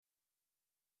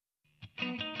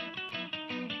Welcome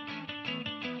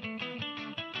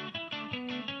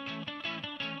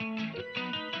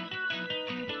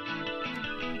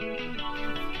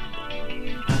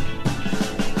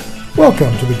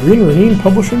to the Green Renine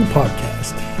Publishing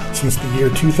Podcast. Since the year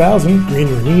 2000, Green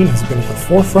Renine has been at the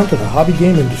forefront of the hobby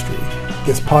game industry.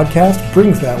 This podcast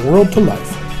brings that world to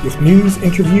life with news,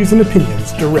 interviews, and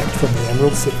opinions direct from the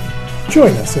Emerald City.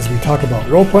 Join us as we talk about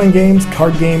role-playing games,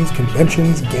 card games,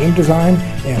 conventions, game design,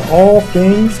 and all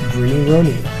things Green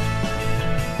Renine.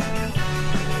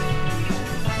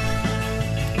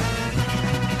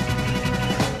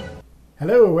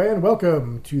 Hello and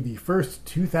welcome to the first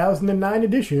 2009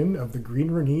 edition of the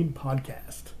Green Renine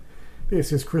Podcast.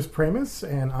 This is Chris Pramus,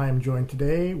 and I am joined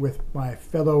today with my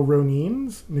fellow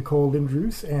Ronines, Nicole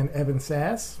Lindroos and Evan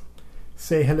Sass.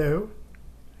 Say hello.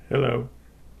 Hello.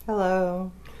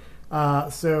 Hello.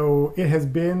 So it has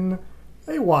been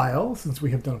a while since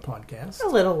we have done a podcast. A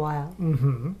little while.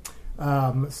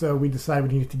 So we decided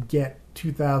we needed to get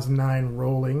 2009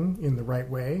 rolling in the right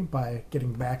way by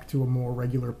getting back to a more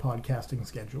regular podcasting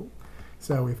schedule.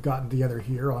 So we've gotten together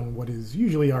here on what is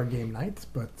usually our game night,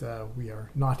 but we are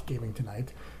not gaming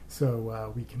tonight,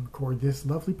 so we can record this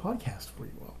lovely podcast for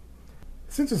you all.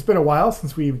 Since it's been a while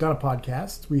since we've done a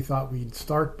podcast, we thought we'd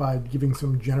start by giving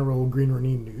some general Green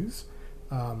Renine news.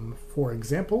 For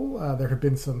example, there have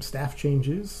been some staff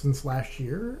changes since last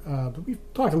year that we've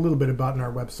talked a little bit about on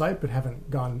our website, but haven't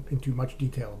gone into much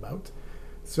detail about.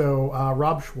 So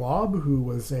Rob Schwab, who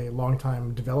was a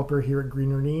longtime developer here at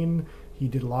Green Renine, he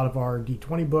did a lot of our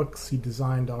D20 books. He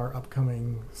designed our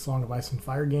upcoming Song of Ice and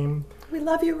Fire game. We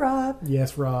love you, Rob.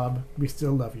 Yes, Rob, we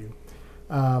still love you.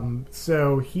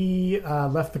 So he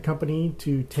left the company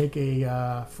to take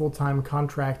a full-time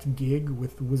contract gig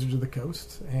with Wizards of the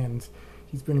Coast, and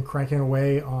he's been cranking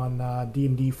away on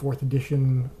D&D 4th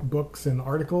edition books and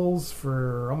articles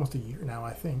for almost a year now,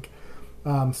 I think.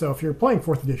 So if you're playing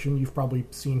 4th edition, you've probably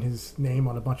seen his name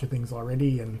on a bunch of things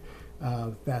already, and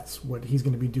that's what he's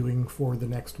going to be doing for the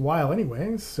next while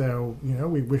anyway. So, you know,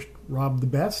 we wish Rob the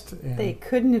best. And they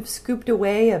couldn't have scooped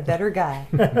away a better guy.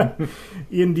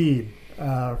 Indeed.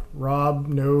 Rob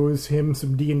knows him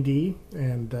some D&D,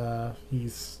 and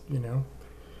he's, you know,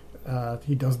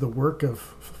 he does the work of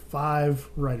 5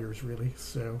 writers, really.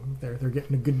 So they're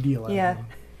getting a good deal out of him.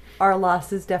 Our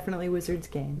loss is definitely Wizards'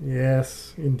 gain.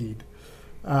 Yes, indeed.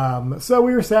 So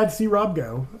we were sad to see Rob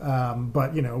go,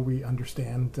 but, you know, we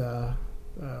understand... the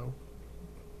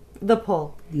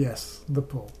pull. Yes, the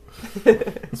pull.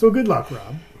 So good luck,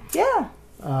 Rob. Yeah.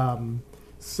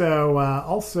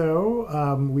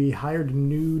 Also, we hired a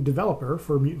new developer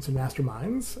for Mutants and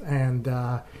Masterminds, and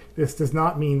this does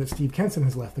not mean that Steve Kenson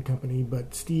has left the company,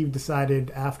 but Steve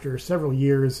decided after several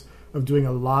years of doing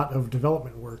a lot of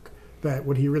development work that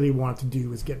what he really wanted to do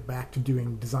was get back to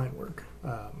doing design work.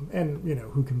 And, you know,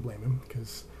 who can blame him,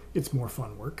 because it's more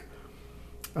fun work.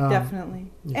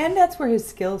 Definitely. Yeah. And that's where his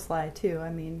skills lie, too.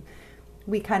 I mean,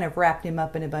 we kind of wrapped him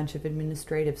up in a bunch of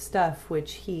administrative stuff,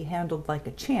 which he handled like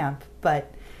a champ,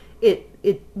 but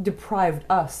it deprived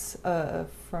us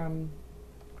from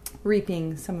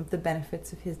reaping some of the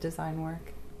benefits of his design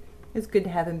work. It's good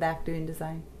to have him back doing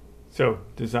design. So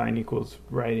design equals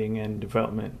writing and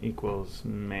development equals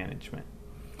management.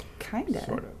 Kind of.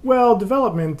 Sort of. Well,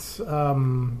 development,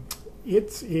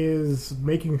 it is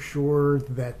making sure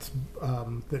that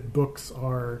that books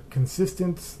are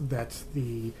consistent, that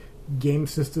the game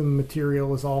system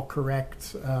material is all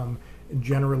correct,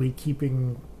 generally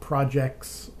keeping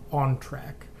projects on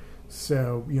track.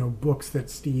 So, you know, books that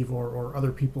Steve or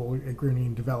other people at Green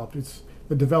Renine developed, it's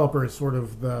the developer is sort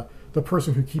of the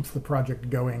person who keeps the project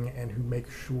going and who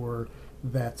makes sure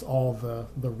that all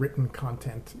the written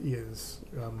content is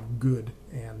good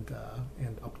and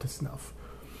up to snuff.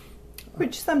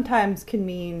 Which sometimes can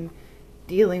mean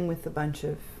dealing with a bunch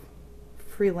of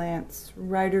freelance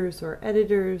writers or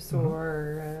editors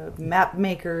or map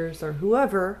makers or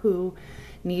whoever who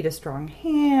need a strong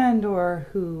hand or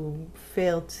who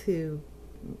fail to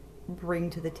bring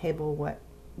to the table what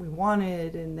we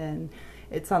wanted, and then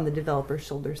it's on the developer's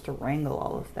shoulders to wrangle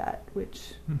all of that,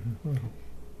 which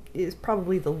is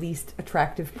probably the least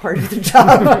attractive part of the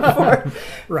job for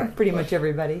right. pretty much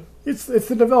everybody. It's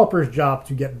the developer's job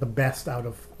to get the best out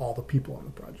of all the people on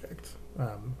the project.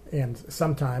 And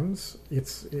sometimes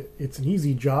it's an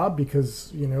easy job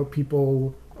because, you know,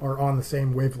 people are on the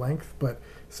same wavelength, but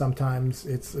sometimes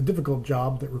it's a difficult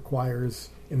job that requires,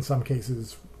 in some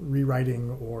cases,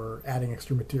 rewriting or adding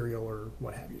extra material or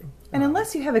what have you. And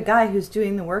unless you have a guy who's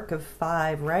doing the work of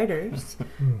 5 writers,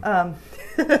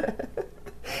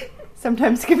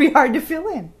 sometimes it can be hard to fill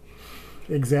in.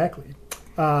 Exactly.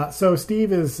 So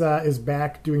Steve is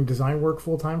back doing design work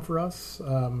full time for us.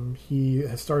 He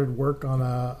has started work on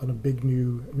a big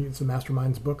new Mutants and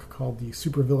Masterminds book called the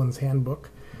Supervillains Handbook.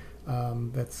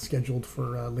 That's scheduled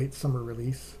for late summer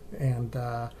release, and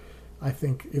I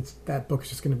think that book is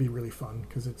just going to be really fun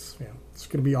because it's going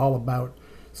to be all about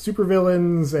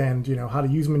supervillains and how to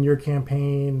use them in your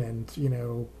campaign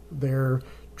and their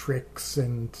tricks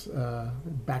and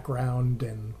background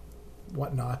and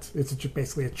whatnot. It's just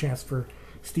basically a chance for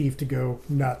Steve to go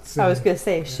nuts. I was going to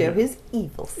say, show his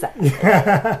evil side.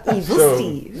 Evil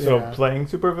Steve. So playing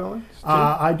supervillains?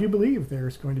 I do believe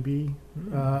there's going to be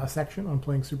a section on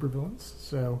playing supervillains.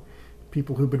 So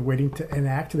people who've been waiting to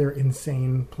enact their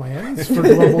insane plans for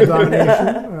global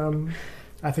domination,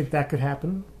 I think that could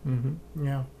happen. Mm-hmm.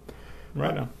 Yeah.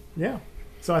 Right on. Yeah.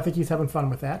 So I think he's having fun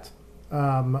with that.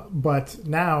 But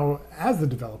now, as the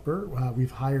developer,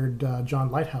 we've hired John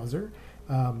Lighthouser.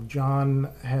 John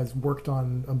has worked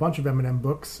on a bunch of M&M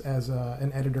books as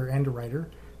an editor and a writer.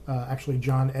 Actually,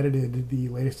 John edited the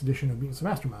latest edition of Mutants and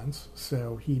Masterminds,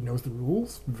 so he knows the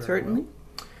rules very Certainly.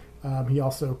 well. He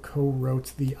also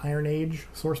co-wrote the Iron Age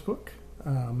sourcebook.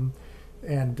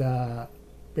 And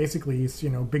basically, he's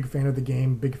big fan of the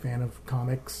game, big fan of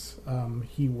comics.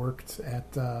 He worked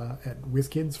at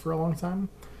WizKids for a long time.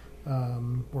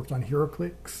 Worked on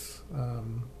HeroClix.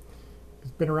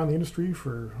 He's been around the industry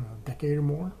for a decade or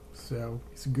more, so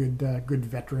he's a good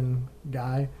veteran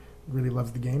guy. Really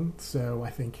loves the game, so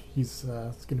I think he's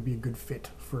going to be a good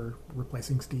fit for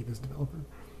replacing Steve as developer.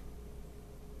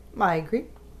 I agree.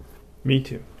 Me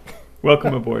too.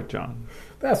 Welcome aboard, John.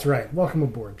 That's right. Welcome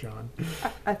aboard, John.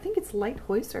 I think it's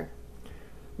Lighthouser.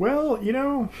 Well,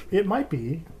 it might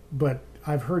be, but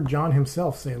I've heard John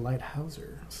himself say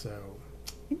Lighthouser, so...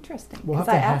 Interesting, We'll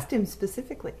because have I to asked him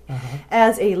specifically.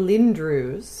 As a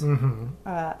Lindruz, Mm-hmm.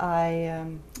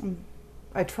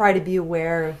 I try to be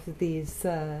aware of these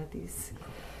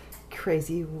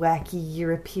crazy, wacky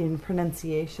European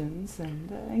pronunciations and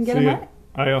get them right.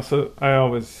 I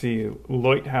always see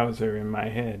Leuthauser in my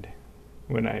head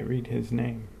when I read his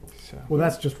name. So Well,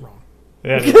 that's just wrong.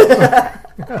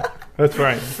 That's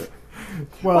right.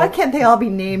 Well, Why can't they all be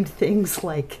named things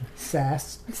like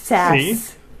Sass. Sass, See?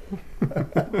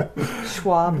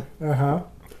 Schwab, Uh-huh.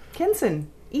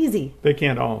 Kenson? Easy. They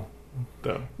can't all,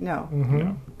 though. No, Mm-hmm.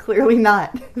 No. clearly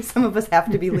not. Some of us have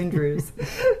to be Lindruz.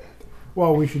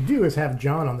 What we should do is have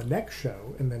John on the next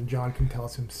show, and then John can tell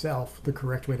us himself the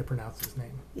correct way to pronounce his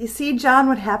name. You see, John,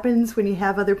 what happens when you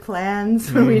have other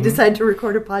plans, when we decide to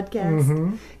record a podcast?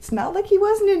 Mm-hmm. It's not like he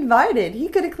wasn't invited. He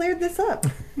could have cleared this up.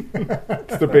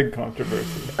 It's the big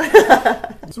controversy.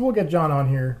 So we'll get John on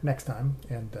here next time,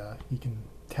 and he can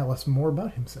tell us more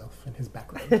about himself and his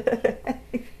background.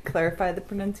 Clarify the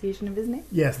pronunciation of his name.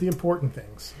 Yes, the important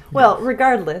things. Well,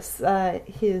 regardless,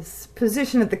 his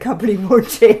position at the company won't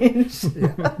change.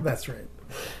 Yeah, that's right.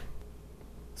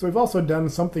 So we've also done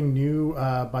something new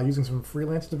by using some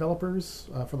freelance developers.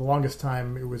 For the longest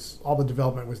time, all the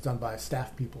development was done by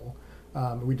staff people.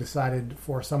 We decided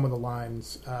for some of the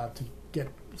lines to get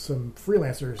some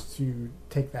freelancers to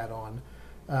take that on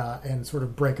and sort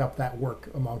of break up that work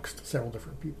amongst several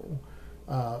different people.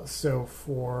 So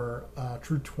for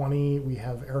True 20, we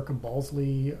have Erica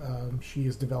Balsley. She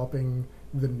is developing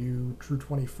the new True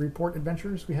 20 Freeport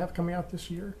adventures we have coming out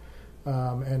this year.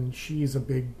 And she's a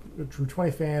big True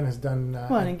 20 fan, has done...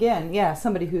 Well, and again,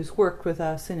 somebody who's worked with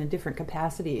us in a different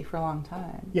capacity for a long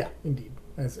time. Yeah, indeed.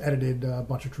 Has edited a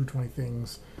bunch of True 20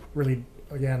 things. Really,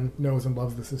 again, knows and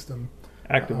loves the system.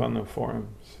 Active on the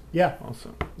forums. Yeah.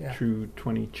 Also. Yeah. True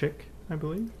 20 Chick, I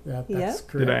believe. Yeah, that's Yep.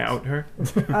 correct. Did I out her?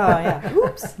 Oh, yeah.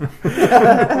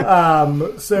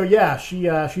 Oops. So yeah,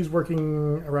 she's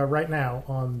working right now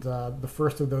on the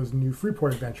first of those new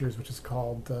Freeport adventures, which is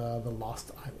called The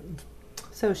Lost Island.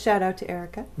 So shout out to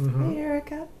Erica. Mhm. Hey,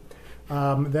 Erica.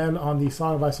 Then on the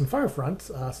Song of Ice and Fire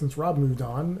front, since Rob moved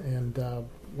on and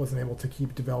wasn't able to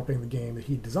keep developing the game that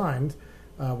he designed,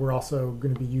 we're also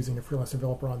going to be using a freelance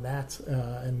developer on that,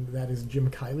 and that is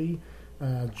Jim Kiley.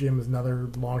 Jim is another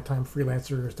longtime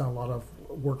freelancer, has done a lot of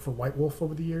work for White Wolf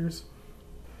over the years.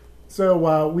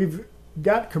 So we've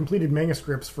got completed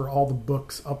manuscripts for all the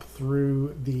books up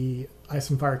through the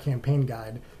Ice and Fire campaign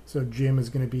guide. So Jim is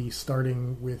going to be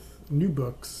starting with new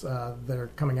books that are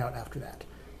coming out after that.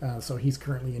 So he's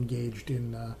currently engaged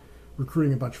in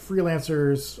recruiting a bunch of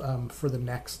freelancers for the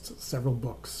next several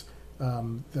books,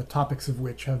 the topics of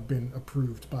which have been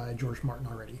approved by George Martin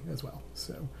already as well.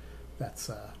 So that's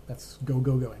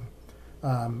going.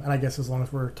 And I guess as long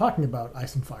as we're talking about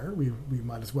Ice and Fire, we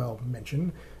might as well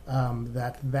mention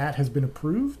that has been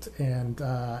approved, and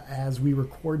as we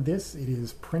record this, it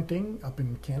is printing up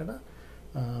in Canada.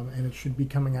 and it should be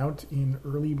coming out in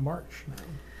early March now.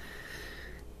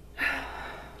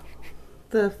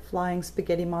 The flying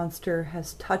spaghetti monster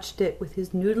has touched it with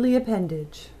his noodly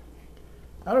appendage.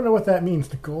 I don't know what that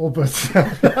means, Nicole, but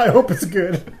I hope it's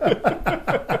good.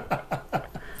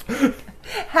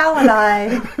 Hal and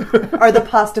I are the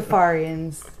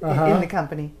pastafarians in the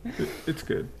company. It's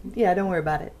good. Yeah, don't worry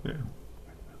about it. Yeah.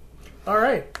 All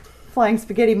right. Flying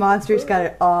spaghetti monster's got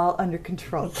it all under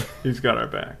control. He's got our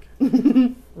back.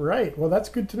 Right. Well, that's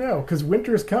good to know, because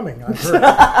winter is coming, I've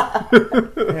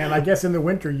heard. And I guess in the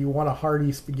winter you want a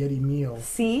hearty spaghetti meal.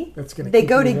 See? That's gonna they keep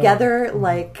go you going. together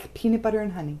like peanut butter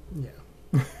and honey. Yeah.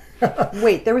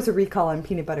 Wait, there was a recall on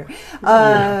peanut butter.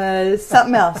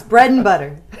 Something else. Bread and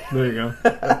butter. There you go.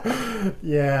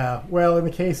 Yeah. Well, in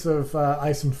the case of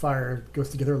Ice and Fire, it goes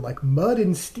together like mud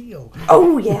and steel.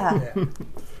 Oh, yeah. Yeah.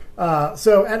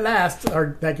 So at last,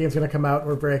 that game's going to come out.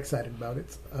 We're very excited about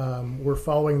it. We're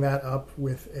following that up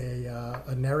with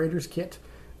a narrator's kit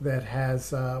that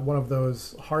has one of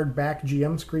those hardback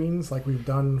GM screens like we've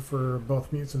done for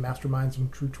both Mutants and Masterminds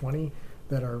and True 20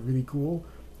 that are really cool.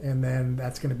 And then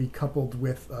that's going to be coupled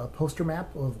with a poster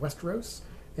map of Westeros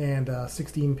and a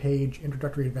 16-page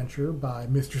introductory adventure by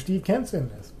Mr. Steve Kenson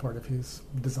as part of his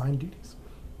design duties.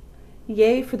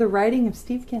 Yay for the writing of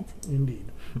Steve Kenson.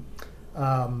 Indeed.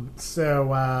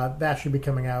 So that should be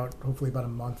coming out hopefully about a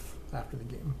month after the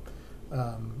game.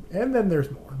 And then there's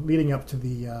more leading up to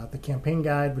the campaign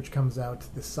guide, which comes out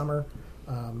this summer.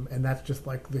 And that's just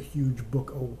like the huge book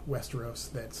of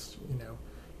Westeros that's,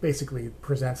 basically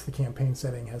presents the campaign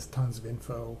setting, has tons of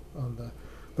info on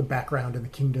the background and the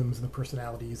kingdoms and the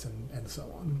personalities and so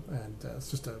on. And it's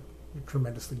just a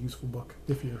tremendously useful book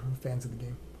if you're fans of the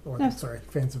game. Or,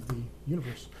 fans of the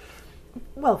universe.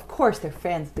 Well, of course they're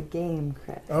fans of the game,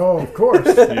 Chris. Oh, of course.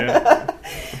 Yeah.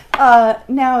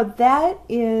 Now that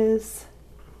is...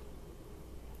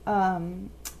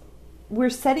 we're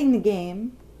setting the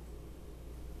game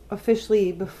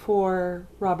officially before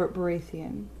Robert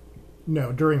Baratheon.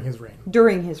 No, during his reign.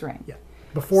 During his reign. Yeah.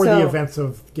 Before the events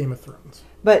of Game of Thrones.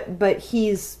 But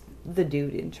he's the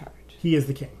dude in charge. He is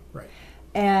the king, right.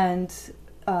 And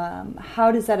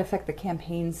how does that affect the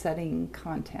campaign setting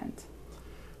content?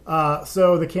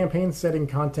 So the campaign setting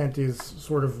content is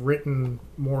sort of written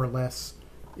more or less,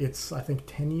 it's, I think,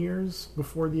 10 years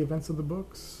before the events of the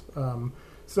books.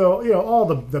 So, all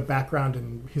the background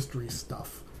and history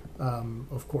stuff,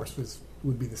 of course,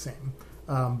 would be the same.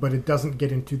 But it doesn't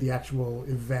get into the actual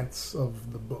events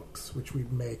of the books, which we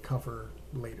may cover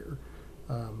later.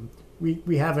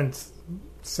 We haven't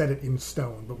set it in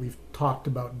stone, but we've talked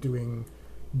about doing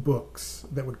books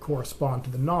that would correspond to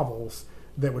the novels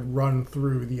that would run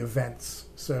through the events.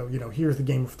 So, here's the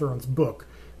Game of Thrones book,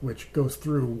 which goes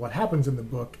through what happens in the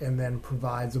book and then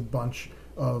provides a bunch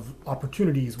of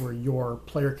opportunities where your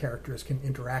player characters can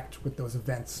interact with those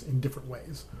events in different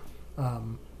ways.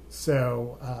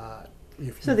 So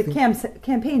the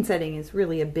campaign setting is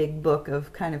really a big book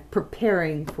of kind of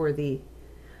preparing for the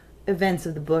events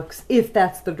of the books, if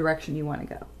that's the direction you want to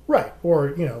go. Right.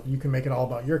 Or, you can make it all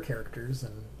about your characters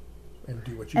and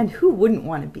do what you And who wouldn't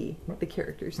want to be the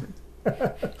characters?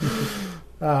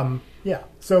 Yeah.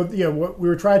 So, what we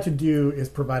were trying to do is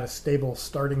provide a stable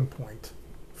starting point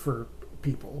for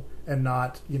people and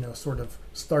not, sort of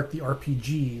start the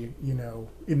RPG,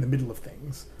 in the middle of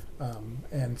things.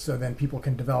 And so then people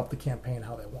can develop the campaign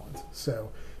how they want.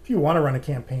 So if you want to run a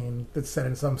campaign that's set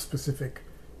in some specific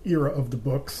era of the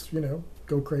books,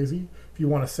 go crazy. If you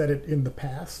want to set it in the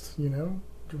past,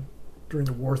 during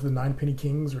the Wars of the Nine Penny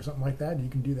Kings or something like that, you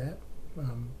can do that.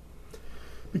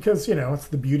 Because, it's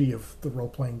the beauty of the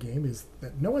role-playing game is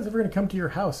that no one's ever going to come to your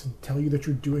house and tell you that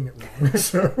you're doing it wrong.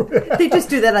 So they just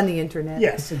do that on the internet.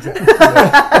 Yes, exactly.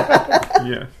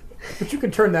 Yes. But you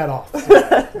can turn that off.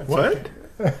 So What?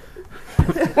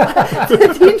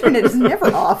 The internet is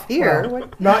never off here. Well,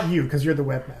 not you, because you're the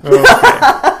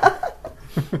webmaster.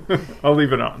 Okay. I'll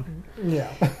leave it on. Yeah.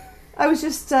 I was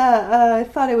just, I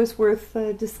thought it was worth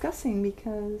discussing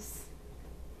because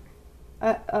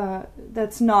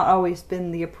that's not always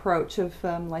been the approach of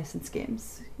licensed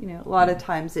games. A lot of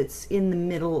times it's in the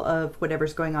middle of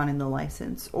whatever's going on in the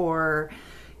license, or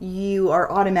you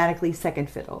are automatically second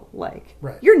fiddle. Like,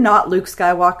 right. You're not Luke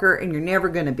Skywalker and you're never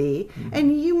going to be. Mm-hmm.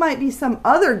 And you might be some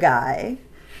other guy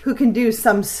who can do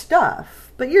some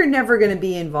stuff, but you're never going to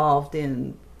be involved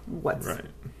in what's, right.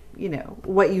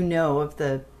 What of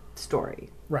the story.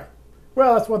 Right.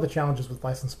 Well, that's one of the challenges with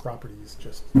licensed properties,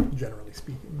 just generally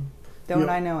speaking. Don't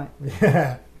I know it?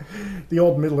 Yeah. The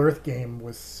old Middle-earth game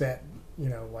was set,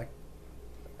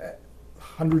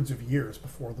 hundreds of years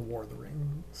before the War of the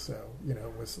Ring. So, it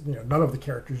was, none of the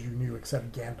characters you knew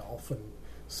except Gandalf, and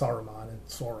Saruman and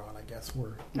Sauron, I guess,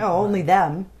 were... Oh, only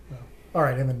them. All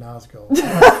right, him and Nazgul.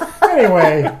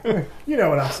 Anyway, you know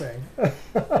what I'm saying.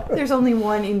 There's only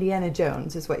one Indiana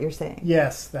Jones, is what you're saying.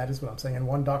 Yes, that is what I'm saying, and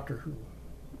one Doctor Who.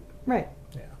 Right.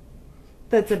 Yeah.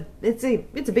 It's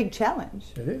a big challenge.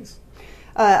 It is.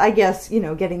 I guess,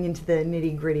 getting into the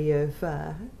nitty-gritty of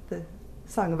the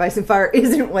Song of Ice and Fire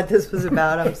isn't what this was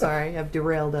about. I'm sorry, I've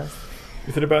derailed us.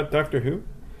 Is it about Doctor Who?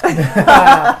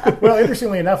 Well,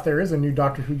 interestingly enough, there is a new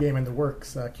Doctor Who game in the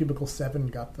works. Cubicle 7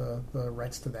 got the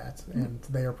rights to that, and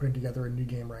they are putting together a new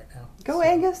game right now. Go,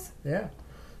 Angus! Yeah.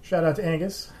 Shout out to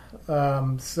Angus.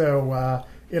 So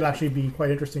it'll actually be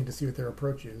quite interesting to see what their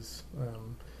approach is.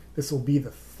 This will be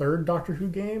the third Doctor Who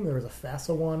game. There was a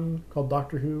FASA one called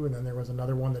Doctor Who, and then there was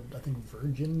another one that I think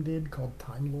Virgin did called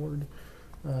Time Lord.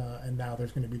 And now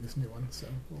there's going to be this new one, so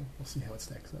we'll see how it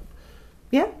stacks up.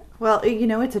 Yeah, well,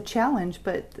 it's a challenge,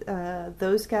 but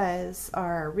those guys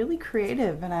are really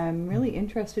creative, and I'm really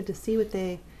interested to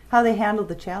see how they handle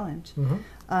the challenge.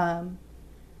 Mm-hmm.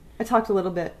 I talked a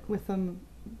little bit with them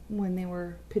when they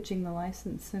were pitching the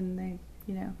license, and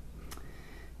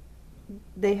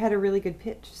they had a really good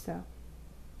pitch. So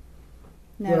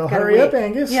now Well, I've gotta hurry wait. up,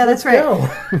 Angus. Yeah, that's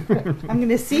Let's right. go. I'm going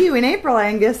to see you in April,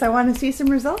 Angus. I want to see some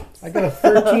results. I got a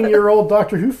 13-year-old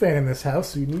Doctor Who fan in this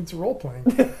house who needs role playing.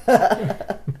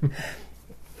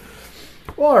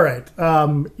 Well, all right.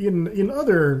 In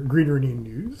other Green Ronin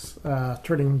news,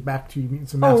 turning back to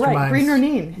Mutants and Masterminds. Oh, right, Green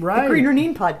Ronin. Right. The Green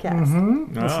Ronin podcast.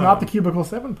 Mm-hmm. It's Oh. not the Cubicle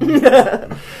 7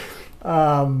 podcast.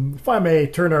 If I may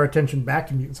turn our attention back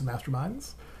to Mutants and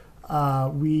Masterminds,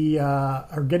 we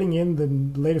are getting in the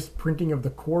latest printing of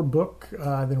the core book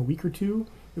in a week or two.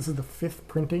 This is the 5th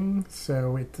printing,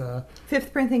 so it...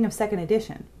 5th printing of 2nd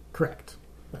edition. Correct.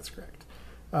 That's correct.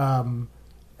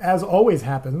 As always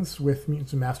happens with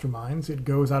Mutants and Masterminds, it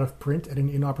goes out of print at an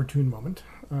inopportune moment.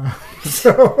 It's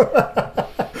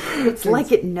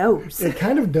like it knows. It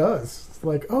kind of does. It's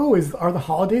like, are the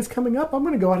holidays coming up? I'm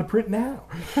going to go out of print now.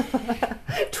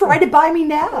 Try to buy me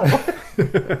now.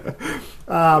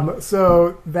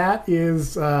 So that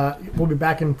is, we'll be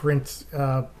back in print,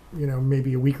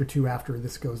 maybe a week or two after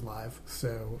this goes live.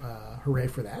 So hooray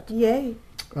for that. Yay.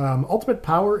 Ultimate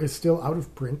Power is still out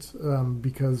of print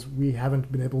because we haven't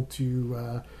been able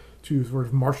to sort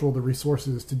of marshal the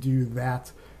resources to do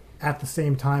that at the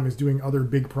same time as doing other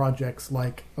big projects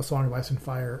like A Song of Ice and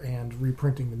Fire and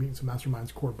reprinting the Mutants and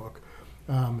Masterminds core book.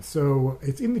 So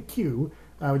it's in the queue.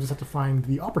 We just have to find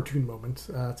the opportune moment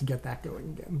to get that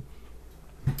going again.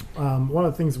 One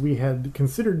of the things we had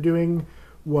considered doing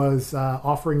was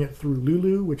offering it through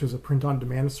Lulu, which is a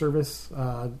print-on-demand service,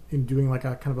 in doing like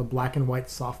a kind of a black and white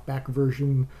softback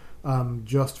version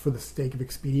just for the sake of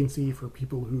expediency for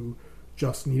people who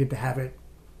just needed to have it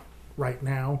right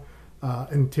now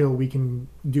until we can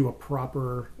do a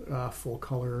proper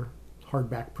full-color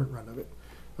hardback print run of it.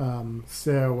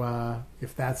 So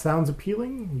if that sounds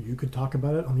appealing, you could talk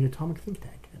about it on the Atomic Think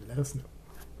Tank and let us know.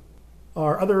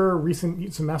 Our other recent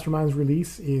Mutants and Masterminds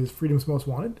release is Freedom's Most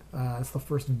Wanted. It's the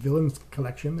first villains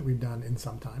collection that we've done in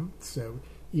some time. So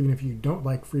even if you don't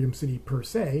like Freedom City per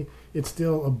se, it's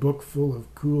still a book full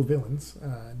of cool villains.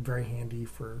 Very handy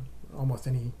for almost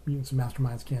any Mutants and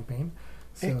Masterminds campaign.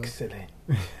 So, Excellent.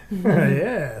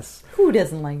 yes. Who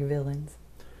doesn't like villains?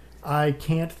 I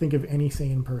can't think of any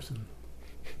sane person.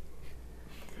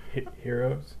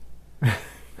 Heroes?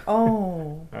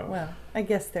 Oh, well, I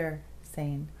guess they're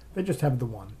sane. They just have the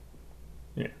one.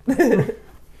 Yeah.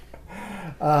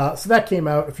 So that came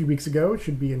out a few weeks ago. It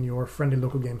should be in your friendly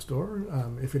local game store.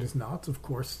 If it is not, of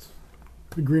course,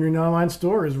 the Green Ronin Online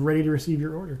store is ready to receive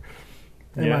your order.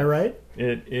 Am I right?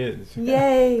 It is.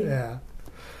 Yay! Yeah.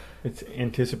 It's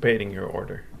anticipating your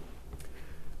order.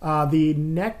 The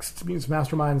next Mutants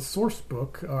Mastermind source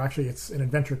book, or actually it's an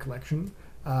adventure collection,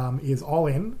 is All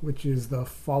In, which is the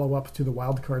follow-up to the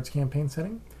Wild Cards campaign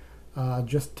setting.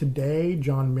 Just today,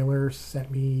 John Miller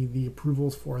sent me the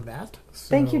approvals for that. So,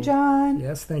 Thank you, John.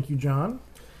 Yes, thank you, John.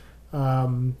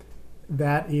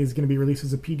 That is going to be released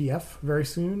as a PDF very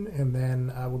soon, and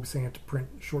then we'll be sending it to print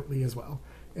shortly as well.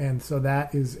 And so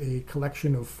that is a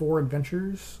collection of 4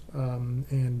 adventures,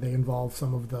 and they involve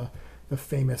some of the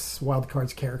famous Wild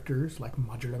Cards characters like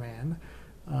Modular Man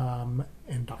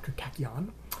and Dr. Tachyon.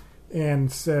 And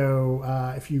so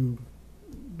if you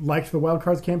liked the Wild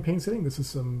Cards campaign setting, this is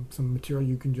some material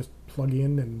you can just plug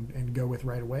in and go with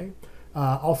right away.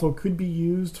 Also could be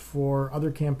used for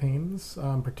other campaigns,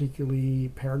 particularly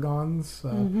Paragons.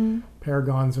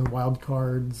 Paragons and Wild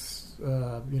Cards,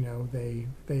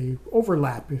 they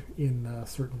overlap in a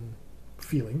certain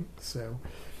feeling. So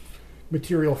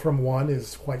material from one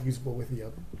is quite usable with the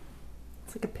other.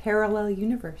 It's like a parallel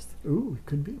universe. Ooh, it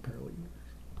could be a parallel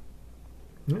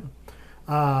universe.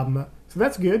 Yeah. So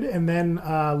that's good. And then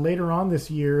later on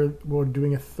this year, we're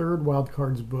doing a third Wild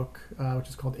Cards book, which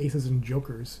is called Aces and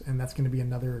Jokers, and that's going to be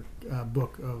another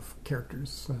book of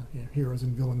characters, heroes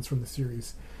and villains from the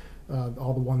series,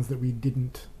 all the ones that we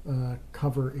didn't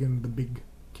cover in the big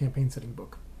campaign setting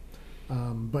book,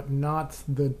 but not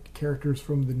the characters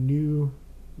from the new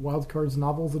Wild Cards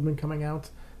novels that have been coming out.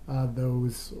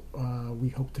 Those we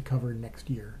hope to cover next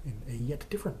year in a yet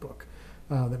different book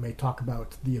that may talk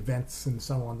about the events and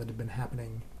so on that have been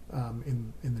happening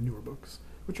in the newer books,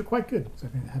 which are quite good. So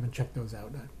if you haven't checked those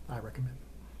out, I recommend.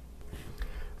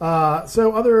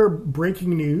 So other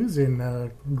breaking news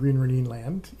in Green Ronin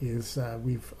land is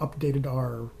we've updated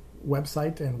our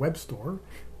website and web store.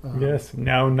 Yes,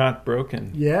 now not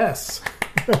broken. Yes.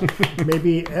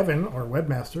 Maybe Evan, our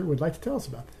webmaster, would like to tell us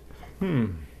about that.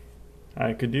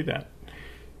 I could do that.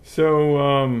 So,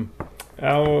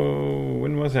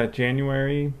 when was that?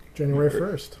 January? January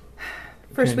 1st.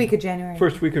 First week of January.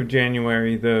 First week of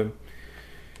January, the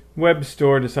web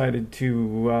store decided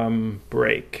to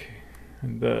break.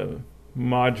 The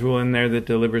module in there that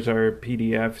delivers our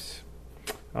PDFs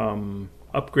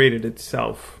upgraded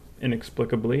itself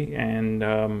inexplicably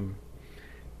and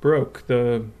broke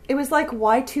the... It was like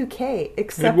Y2K,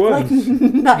 except It was.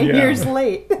 like 9 years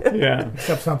late. Yeah.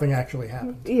 Except something actually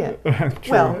happened. Yeah.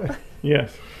 True. Well,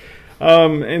 Yes.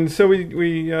 And so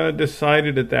we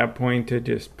decided at that point to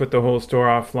just put the whole store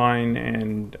offline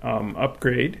and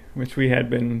upgrade, which we had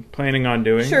been planning on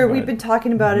doing. sure, but- we've been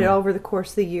talking about it over the course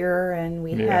of the year, and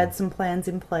we Yeah. had some plans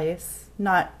in place.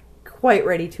 Not quite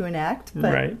ready to enact,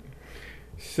 but Right.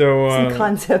 So... some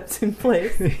concepts in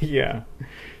place. Yeah.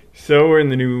 So we're in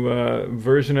the new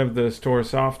version of the store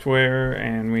software,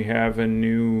 and we have a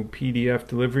new PDF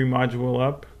delivery module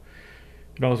up.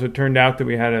 It also turned out that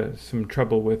we had some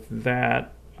trouble with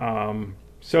that.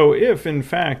 So if, in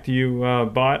fact, you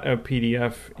bought a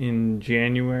PDF in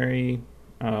January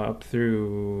up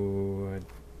through a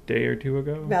day or two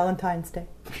ago... Valentine's Day.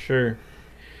 Sure.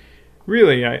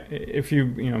 Really, if you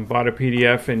bought a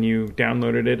PDF and you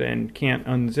downloaded it and can't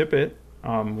unzip it,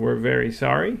 we're very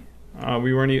sorry.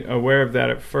 We weren't aware of that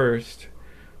at first.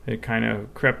 It kind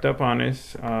of crept up on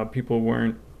us. People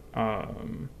weren't.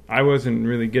 I wasn't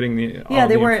really getting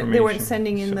They weren't information,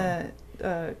 sending in so-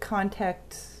 the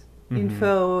contact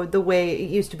info the way it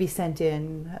used to be sent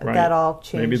in. Right. That all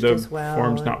changed Maybe the as well.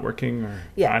 form's not working, or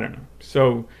Yeah. I don't know.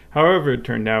 So, however it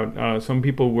turned out, some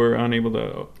people were unable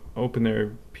to open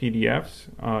their PDFs.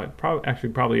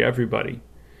 Probably everybody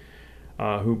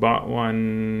who bought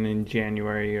one in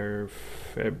January or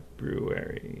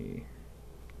February.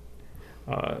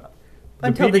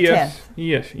 Until the 10th.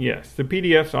 Yes. The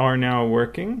PDFs are now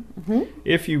working. Mm-hmm.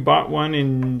 If you bought one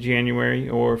in January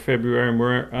or February and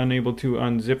were unable to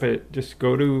unzip it, just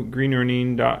go to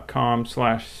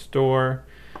greenronin.com/store,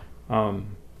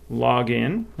 log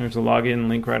in. There's a login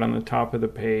link right on the top of the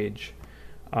page.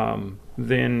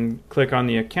 Then click on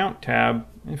the account tab.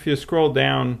 If you scroll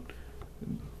down,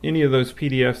 any of those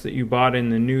PDFs that you bought in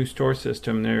the new store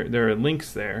system, there are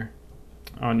links there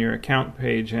on your account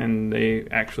page, and they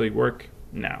actually work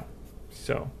now.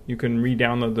 So you can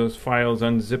re-download those files,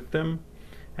 unzip them,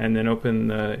 and then open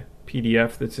the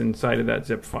PDF that's inside of that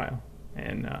zip file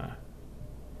and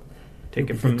take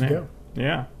You'll it be from good to there. go.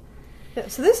 Yeah, Yeah,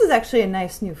 so this is actually a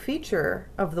nice new feature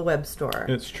of the web store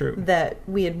it's true. that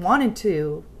we had wanted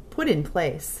to put in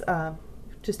place.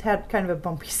 Just had kind of a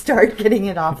bumpy start getting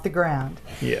it off the ground.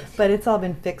 Yes. But it's all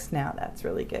been fixed now. That's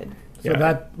really good. So Yeah.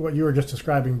 that what you were just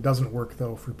describing doesn't work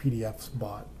though for PDFs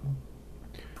bought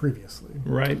previously.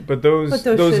 Right, but those But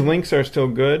those should- links are still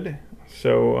good.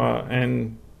 So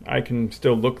and I can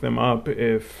still look them up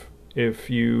if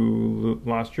you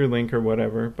lost your link or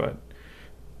whatever. But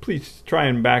please try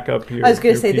and back up your. I was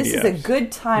going to your say, this is a PDFs.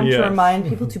 good time to Yes. remind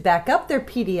people to back up their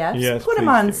PDFs, Yes, put them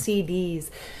please on do.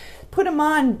 CDs, put them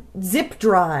on zip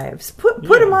drives, put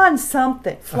Yeah. them on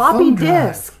something, floppy thumb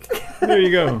drive. disk. There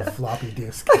you go. Floppy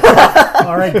disk.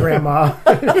 All right, Grandma.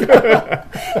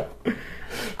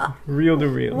 Reel to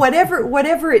reel.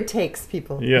 Whatever it takes,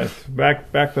 people. Yes,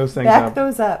 back those things Back up,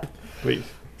 those up. please.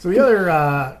 So the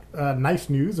other nice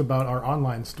news about our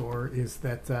online store is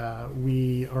that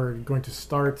we are going to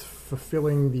start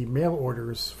fulfilling the mail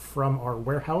orders from our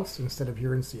warehouse instead of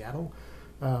here in Seattle,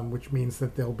 which means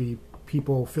that there'll be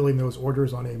people filling those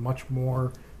orders on a much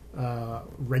more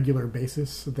regular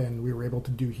basis than we were able to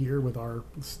do here with our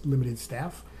limited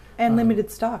staff. And limited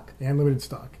stock. And limited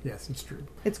stock. Yes, it's true.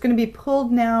 It's going to be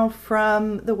pulled now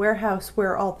from the warehouse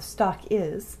where all the stock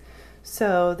is.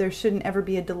 So there shouldn't ever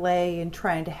be a delay in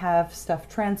trying to have stuff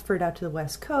transferred out to the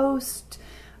West Coast.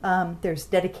 There's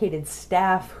dedicated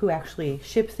staff who actually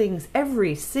ship things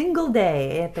every single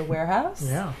day at the warehouse.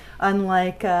 Yeah.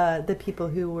 Unlike the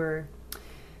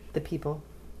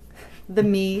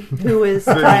me who was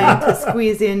trying to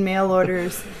squeeze in mail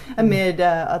orders amid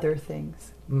other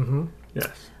things. Mm-hmm.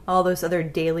 Yes. All those other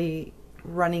daily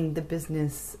running the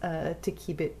business to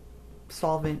keep it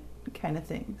solvent kind of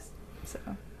things. So,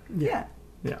 yeah.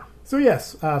 Yeah. So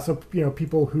yes,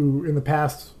 people who in the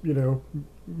past,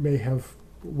 may have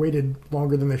waited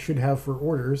longer than they should have for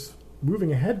orders,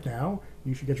 moving ahead now,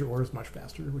 you should get your orders much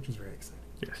faster, which is very exciting.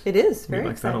 Yes. It is We very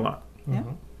like exciting. that a lot. Yeah.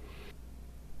 Mhm.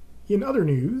 In other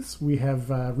news, we have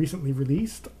recently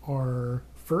released our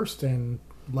first and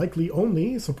likely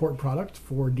only support product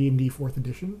for D&D 4th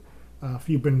Edition. If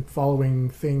you've been following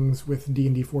things with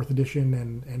D&D 4th Edition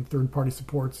and third-party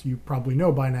supports, you probably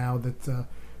know by now that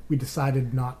we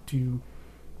decided not to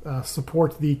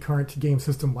support the current game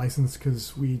system license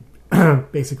because we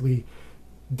basically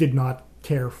did not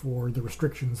care for the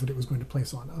restrictions that it was going to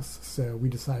place on us. So we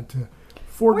decided to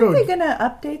forego. Weren't they going to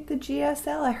update the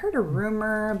GSL? I heard a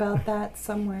rumor about that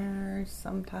somewhere,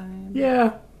 sometime.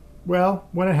 Yeah. Well,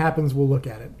 when it happens, we'll look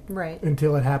at it. Right.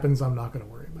 Until it happens, I'm not going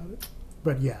to worry about it.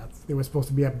 But yeah, it was supposed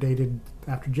to be updated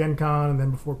after Gen Con, and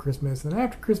then before Christmas, and then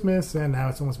after Christmas, and now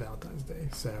it's almost Valentine's Day.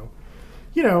 So,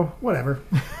 whatever.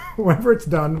 Whenever it's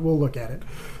done, we'll look at it.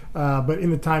 But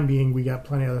in the time being, we got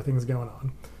plenty of other things going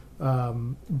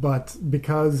on. But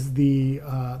because the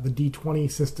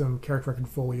D20 system character record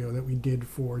folio that we did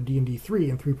for D&D 3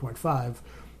 and 3.5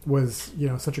 was,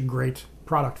 such a great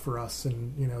product for us,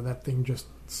 and, that thing just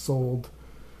sold,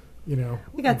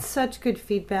 We got such good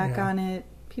feedback Yeah. on it.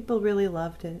 People really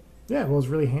loved it. Yeah, well, it was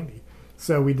really handy.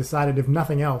 So we decided, if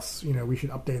nothing else, we should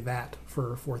update that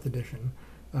for 4th edition.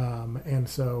 And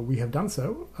so we have done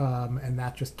so, and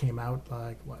that just came out,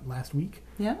 last week?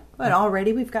 Yeah. But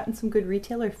already we've gotten some good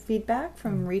retailer feedback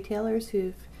from retailers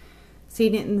who've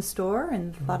seen it in the store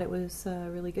and thought it was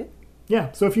really good.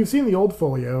 Yeah, so if you've seen the old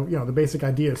folio, the basic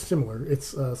idea is similar.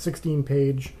 It's a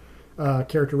 16-page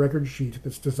character record sheet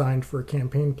that's designed for a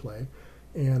campaign play,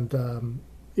 and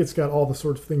it's got all the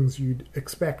sorts of things you'd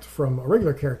expect from a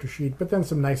regular character sheet, but then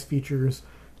some nice features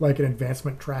like an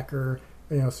advancement tracker,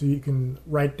 so you can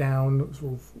write down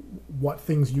sort of what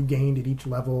things you gained at each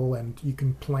level, and you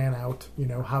can plan out,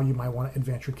 how you might want to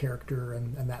advance your character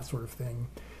and that sort of thing.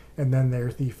 And then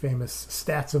there's the famous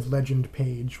Stats of Legend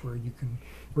page where you can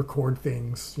record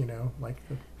things,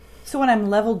 So when I'm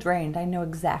level drained, I know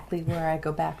exactly where I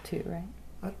go back to, right?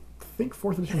 I think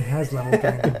 4th edition has level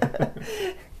training.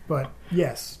 But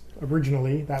yes,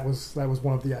 originally that was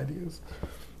one of the ideas.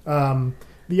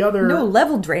 The other No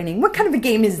level draining. What kind of a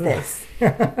game is this?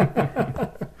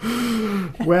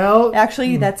 Well,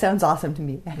 Actually, that sounds awesome to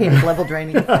me. I hate level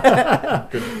draining.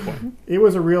 Good point. it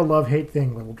was a real love-hate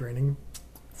thing, level draining.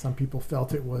 Some people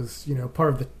felt it was, part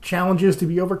of the challenges to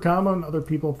be overcome, and other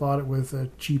people thought it was a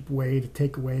cheap way to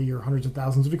take away your hundreds of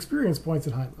thousands of experience points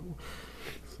at high level.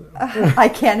 So, I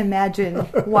can't imagine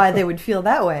why they would feel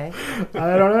that way.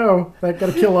 I don't know. I got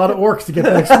to kill a lot of orcs to get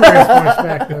that experience points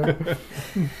back, though.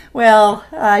 Well,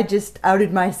 I just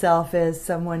outed myself as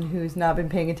someone who's not been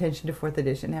paying attention to 4th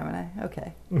edition, haven't I?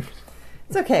 Okay.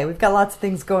 It's okay. We've got lots of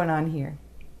things going on here.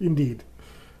 Indeed.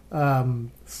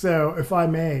 So, if I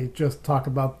may just talk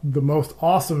about the most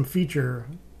awesome feature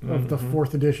of the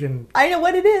 4th edition. I know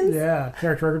what it is. Yeah,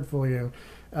 character record folio.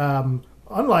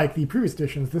 Unlike the previous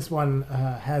editions, this one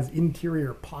has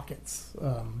interior pockets.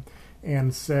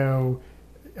 And so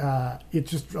it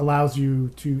just allows you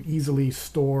to easily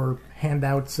store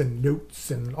handouts and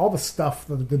notes and all the stuff,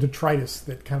 the detritus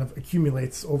that kind of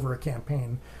accumulates over a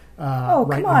campaign. Oh,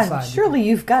 right come on. inside. Surely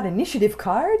you've got initiative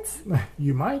cards?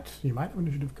 You might have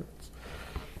initiative cards.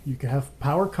 You could have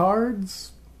power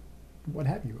cards, what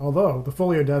have you. Although the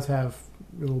folio does have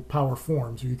little power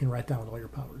forms where you can write down what all your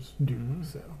powers do.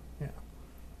 So, yeah.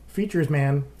 Features,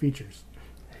 man. Features.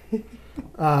 If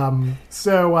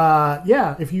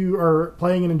you are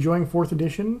playing and enjoying 4th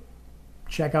edition,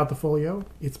 check out the folio.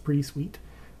 It's pretty sweet.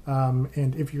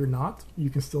 And if you're not, you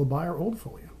can still buy our old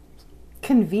folio.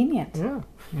 Convenient. Yeah.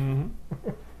 Mm-hmm.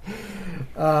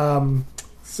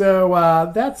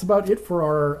 That's about it for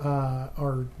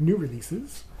our new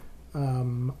releases.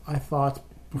 I thought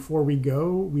before we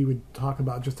go, we would talk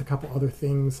about just a couple other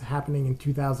things happening in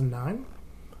 2009.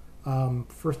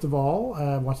 First of all,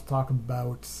 I want to talk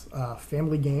about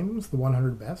Family Games, the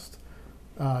 100 Best.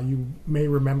 You may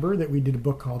remember that we did a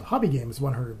book called Hobby Games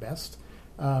 100 Best,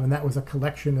 and that was a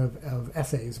collection of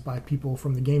essays by people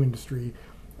from the game industry,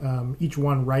 each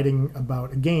one writing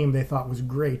about a game they thought was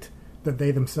great that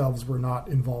they themselves were not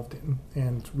involved in.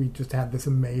 And we just had this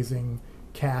amazing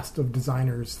cast of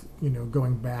designers,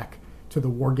 going back to the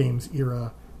War Games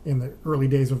era in the early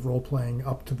days of role-playing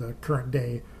up to the current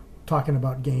day, talking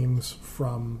about games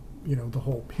from, the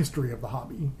whole history of the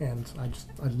hobby. And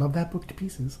I love that book to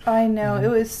pieces. I know. It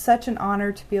was such an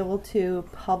honor to be able to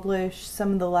publish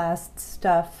some of the last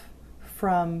stuff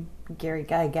from Gary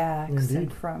Gygax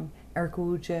and from Eric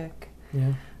Wujek.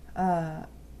 Yeah.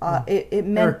 It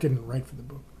meant... Eric didn't write for the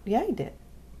book. Yeah, he did.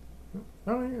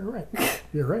 Oh, you're right.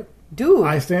 You're right. Dude.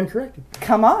 I stand corrected.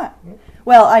 Come on.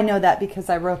 Well, I know that because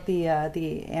I wrote the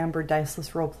Amber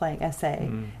Diceless role-playing essay,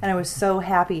 and I was so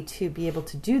happy to be able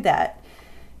to do that.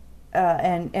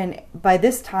 And by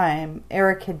this time,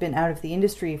 Eric had been out of the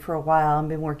industry for a while and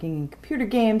been working in computer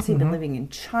games. He'd been living in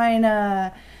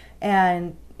China,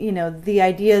 and the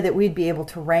idea that we'd be able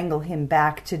to wrangle him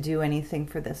back to do anything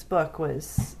for this book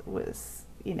was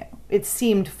it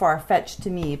seemed far-fetched to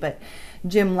me, but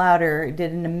Jim Lauder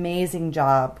did an amazing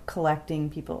job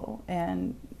collecting people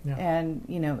and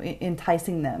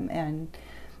enticing them,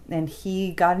 and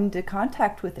he got into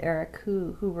contact with Eric,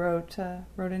 who wrote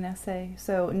an essay.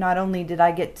 So not only did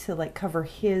I get to cover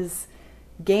his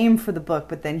game for the book,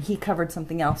 but then he covered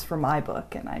something else for my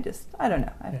book, and I don't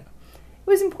know. It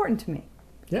was important to me.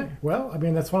 Yeah, well, I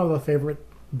mean, that's one of the favorite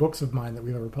books of mine that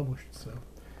we've ever published.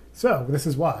 So this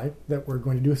is why that we're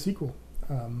going to do a sequel.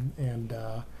 And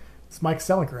it's Mike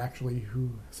Selinker, actually,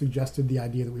 who suggested the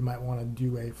idea that we might want to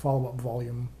do a follow-up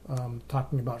volume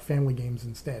talking about family games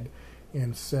instead.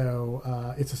 And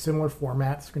so it's a similar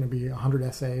format. It's going to be 100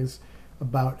 essays.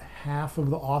 About half of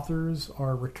the authors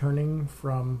are returning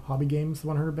from Hobby Games, the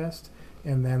 100 Best,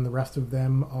 and then the rest of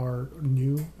them are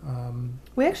new.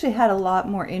 We actually had a lot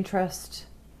more interest.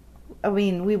 I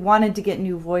mean, we wanted to get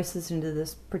new voices into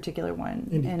this particular one.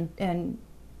 Indeed. And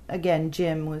again,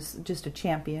 Jim was just a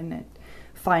champion at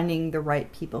finding the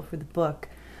right people for the book.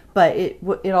 But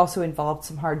it also involved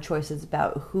some hard choices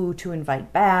about who to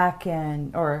invite back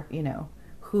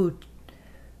who...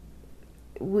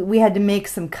 We had to make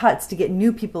some cuts to get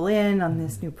new people in on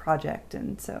this new project.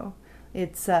 And so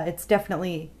it's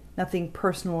definitely nothing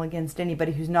personal against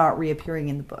anybody who's not reappearing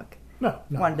in the book. No.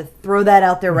 Wanted to throw that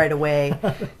out there right away.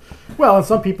 Well, and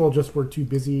some people just were too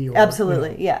busy.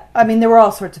 Absolutely, yeah. I mean, there were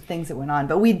all sorts of things that went on,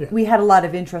 but we had a lot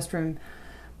of interest from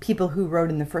people who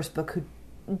wrote in the first book who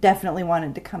definitely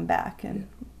wanted to come back. And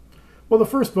well, the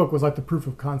first book was like the proof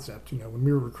of concept. When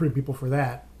we were recruiting people for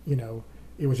that,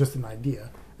 it was just an idea.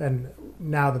 And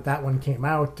now that one came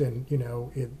out, and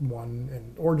it won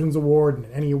an Origins Award and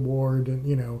an Annie Award,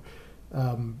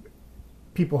 and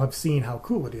people have seen how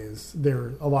cool it is. There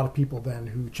are a lot of people then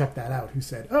who checked that out who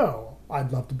said, "Oh,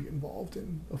 I'd love to be involved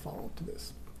in a follow-up to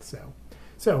this."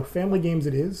 So family games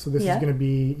it is. So this is going to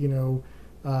be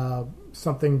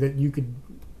something that you could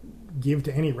give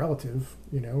to any relative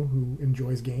who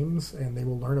enjoys games, and they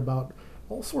will learn about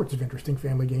all sorts of interesting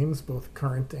family games, both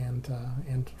current and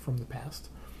from the past.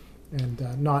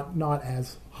 And not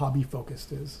as hobby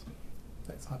focused as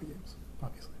that's Hobby Games,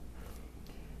 obviously.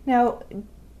 Now,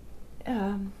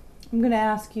 I'm going to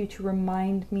ask you to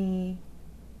remind me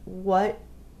were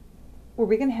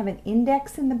we going to have an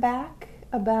index in the back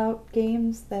about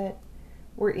games that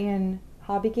were in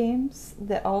Hobby Games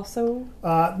that also...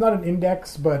 not an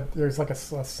index, but there's like a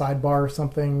sidebar or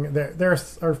something. There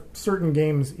are certain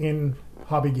games in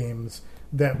Hobby Games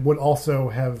that would also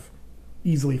have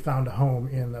easily found a home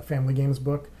in the Family Games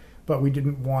book, but we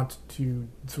didn't want to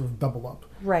sort of double up.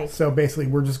 Right. So basically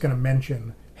we're just going to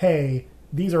mention, hey,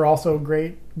 these are also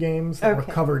great games that were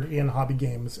covered in Hobby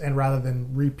Games, and rather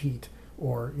than repeat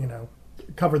or,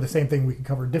 cover the same thing, we can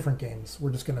cover different games. We're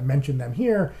just going to mention them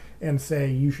here and say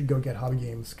you should go get Hobby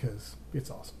Games because it's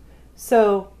awesome.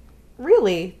 So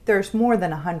really, there's more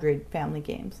than 100 family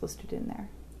games listed in there.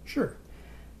 Sure.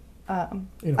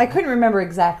 I couldn't remember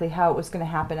exactly how it was going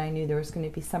to happen. I knew there was going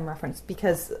to be some reference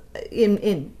because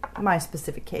in my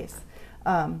specific case,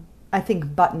 I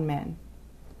think Button Men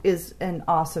is an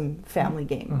awesome family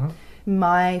game. Mm-hmm.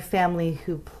 My family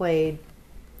who played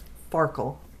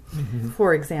Farkle,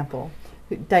 for example,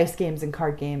 dice games and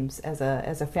card games as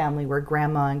a family where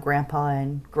Grandma and Grandpa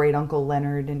and Great Uncle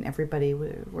Leonard and everybody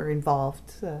were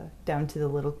involved, down to the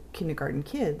little kindergarten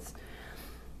kids.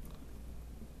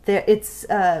 It's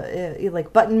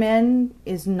like Button Men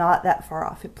is not that far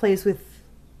off. It plays with,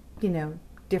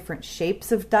 different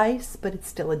shapes of dice, but it's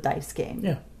still a dice game.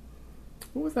 Yeah.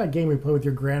 What was that game we played with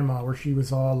your grandma where she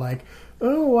was all like,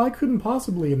 "Oh, I couldn't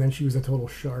possibly," and then she was a total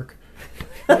shark?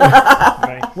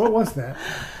 Right. What was that?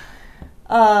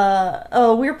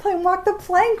 We were playing Walk the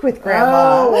Plank with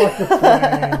Grandma. Oh, Walk the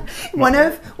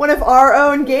Plank. one of our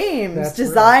own games, That's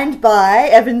designed by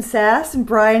Evan Sass and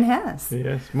Brian Hess.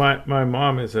 Yes, my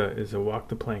mom is a Walk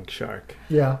the Plank shark.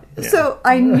 Yeah. So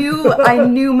I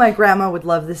knew my grandma would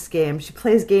love this game. She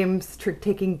plays games,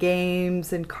 trick-taking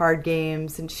games and card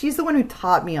games, and she's the one who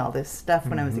taught me all this stuff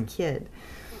when I was a kid.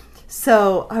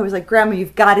 So I was like, Grandma,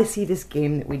 you've got to see this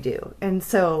game that we do. And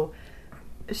so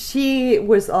she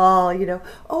was all,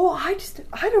 oh,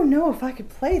 I don't know if I could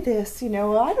play this, I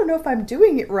don't know if I'm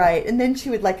doing it right. And then she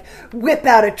would like whip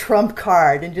out a trump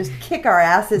card and just kick our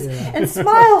asses and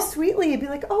smile sweetly and be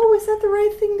like, oh, is that the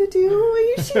right thing to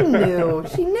do?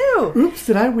 She knew. Oops,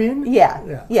 did I win?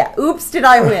 Yeah. Oops, did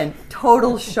I win?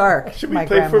 Total shark. Should we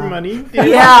play for money?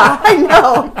 Yeah, I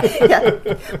know. Yeah.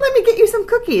 Let me get you some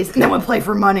cookies. No one play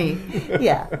for money.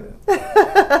 Yeah.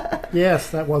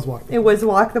 Yes, that was Walk the Plank. It was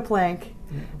Walk the Plank.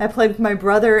 I played with my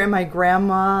brother and my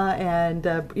grandma, and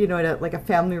at a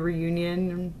family reunion.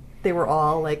 And they were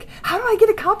all like, "How do I get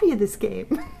a copy of this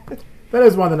game?" That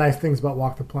is one of the nice things about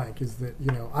Walk the Plank is that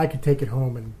I could take it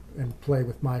home and play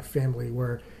with my family,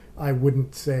 where I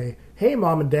wouldn't say, "Hey,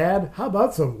 Mom and Dad, how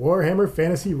about some Warhammer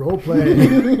Fantasy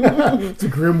Roleplay? It's a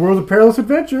grim world of perilous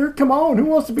adventure. Come on, who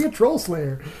wants to be a troll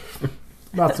slayer?"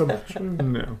 Not so much.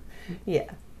 No. Yeah.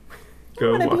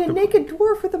 Go I want to walk be a the naked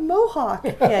dwarf with a mohawk.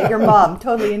 Yeah, your mom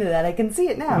totally into that. I can see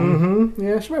it now. Mm-hmm.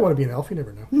 Yeah, she might want to be an elf. You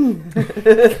never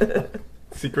know.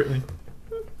 secretly.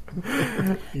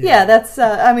 Yeah, that's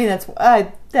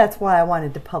why I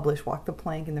wanted to publish Walk the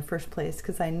Plank in the first place,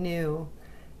 because I knew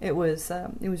it was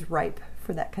ripe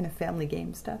for that kind of family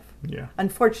game stuff. Yeah.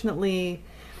 Unfortunately,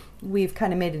 we've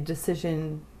kind of made a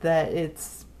decision that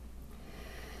it's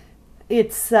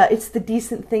the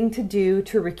decent thing to do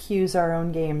to recuse our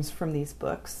own games from these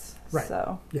books. Right.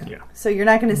 So Yeah. So you're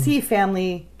not going to see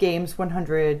Family Games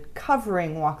 100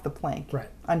 covering Walk the Plank. Right.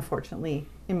 Unfortunately,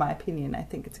 in my opinion, I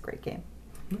think it's a great game.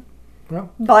 Well,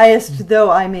 Biased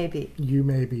though I may be. you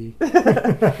may be.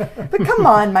 But come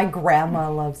on, my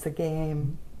grandma loves the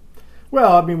game.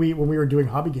 Well, I mean, when we were doing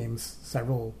hobby games,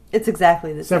 several It's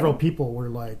exactly the same. people were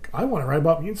like, "I want to write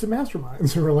about mutants and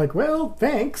masterminds," and we're like, "Well,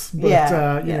 thanks, but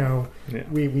Yeah.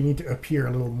 we need to appear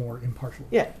a little more impartial."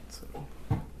 Yeah. So,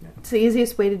 It's the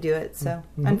easiest way to do it. So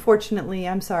unfortunately,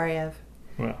 I'm sorry, Ev.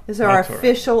 Well, This is our that's all right.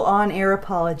 official on-air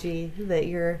apology that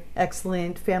your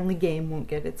excellent family game won't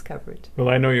get its coverage. Well,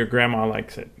 I know your grandma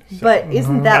likes it. So But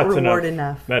isn't that that's reward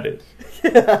enough? That is.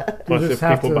 You'll Plus, just if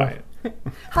have people to- buy it.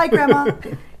 Hi, Grandma.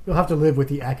 you'll have to live with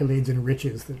the accolades and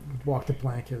riches that Walk the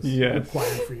Plank has Yes.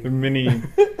 required for The you. mini.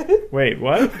 Wait,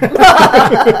 what?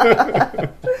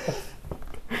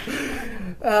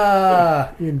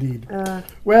 Indeed.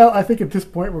 Well, I think at this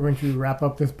point we're going to wrap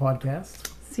up this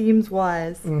podcast. Seems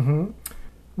wise. Mm-hmm.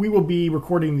 We will be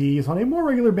recording these on a more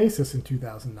regular basis in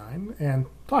 2009 and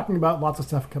talking about lots of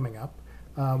stuff coming up.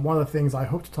 One of the things I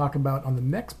hope to talk about on the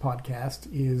next podcast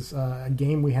is a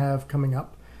game we have coming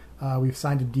up. We've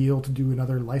signed a deal to do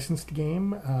another licensed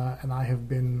game, and I have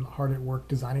been hard at work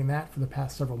designing that for the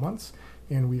past several months.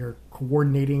 And we are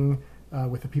coordinating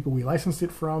with the people we licensed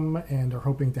it from and are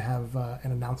hoping to have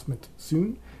an announcement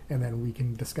soon. And then we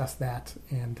can discuss that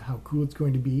and how cool it's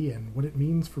going to be and what it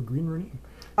means for Green Ronin.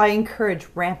 I encourage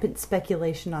rampant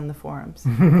speculation on the forums.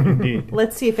 Indeed.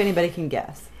 Let's see if anybody can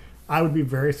guess. I would be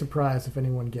very surprised if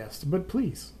anyone guessed, but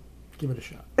please give it a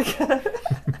shot.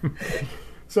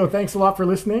 So thanks a lot for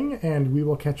listening, and we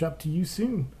will catch up to you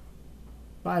soon.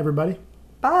 Bye, everybody.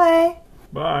 Bye.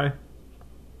 Bye.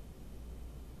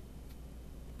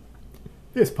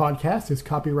 This podcast is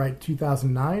copyright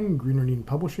 2009, Green Ronin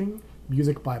Publishing.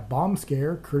 Music by Bomb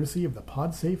Scare, courtesy of the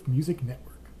Podsafe Music Network.